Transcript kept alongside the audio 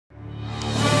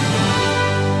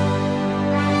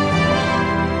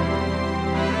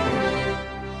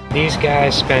These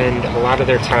guys spend a lot of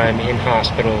their time in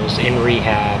hospitals, in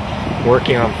rehab,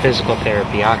 working on physical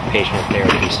therapy, occupational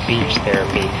therapy, speech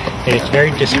therapy, and it's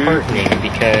very disheartening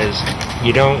because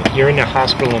you're in a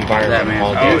hospital environment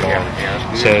all day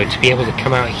long. So to be able to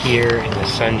come out here in the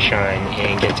sunshine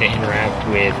and get to interact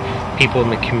with people in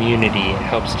the community, it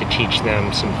helps to teach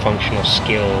them some functional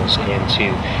skills and to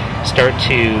start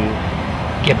to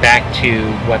get back to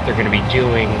what they're going to be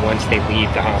doing once they leave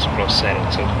the hospital setting.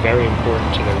 So it's very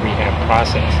important to the rehab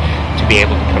process to be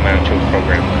able to come out to a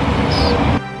program like this.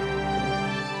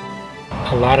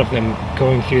 A lot of them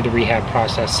going through the rehab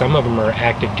process, some of them are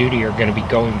active duty, are going to be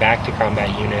going back to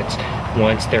combat units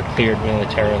once they're cleared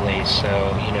militarily. So,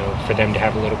 for them to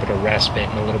have a little bit of respite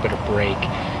and a little bit of break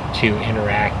to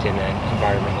interact in an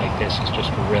environment like this is just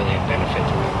really a benefit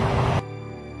to them.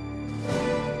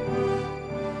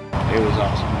 It was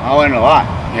awesome. I learned a lot.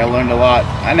 I learned a lot.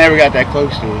 I never got that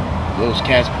close to those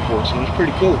cats before, so it was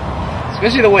pretty cool.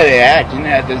 Especially the way they act.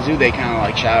 At the zoo they kind of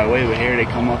like shy away, but here they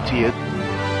come up to you.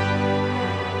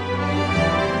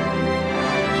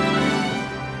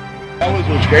 That was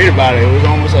what's great about it. It was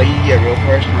almost like you get real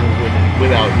personal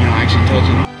without actually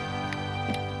touching it.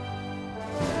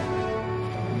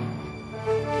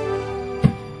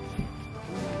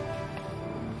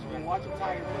 Watch a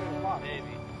tiger move,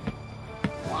 baby.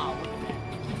 Wow, look at that.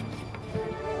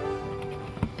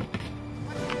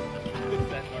 Look at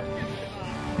that target.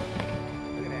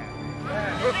 Look at that.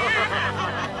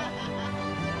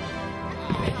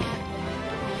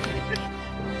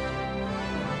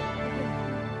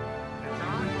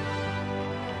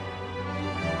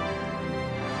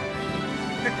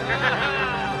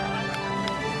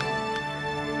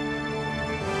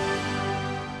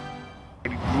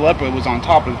 The leopard was on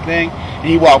top of the thing, and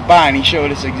he walked by and he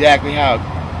showed us exactly how,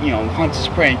 hunts his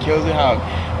prey and kills it, how it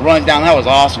runs down. That was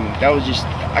awesome. That was just,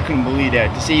 I couldn't believe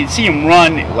that. To see him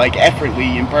run like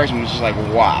effortlessly in person was just like,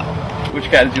 wow. Which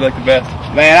cat did you like the best?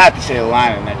 Man, I have to say the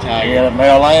lion and that tiger. Yeah, that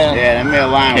male lion? Yeah, that male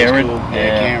lion Cameron? was cool.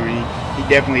 Yeah, Cameron. He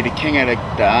definitely the king of the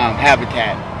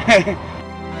habitat.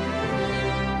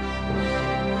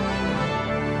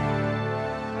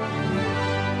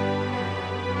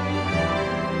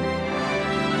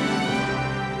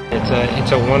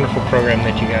 It's a wonderful program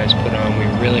that you guys put on. We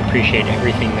really appreciate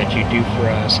everything that you do for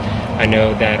us. I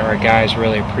know that our guys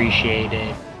really appreciate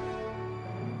it.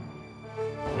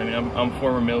 I mean, I'm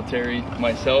former military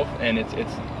myself, and it's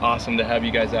awesome to have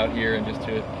you guys out here and just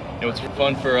to, it's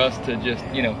fun for us to just,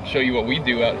 show you what we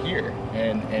do out here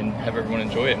and have everyone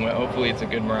enjoy it. And hopefully it's a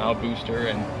good morale booster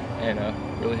and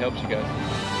really helps you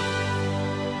guys.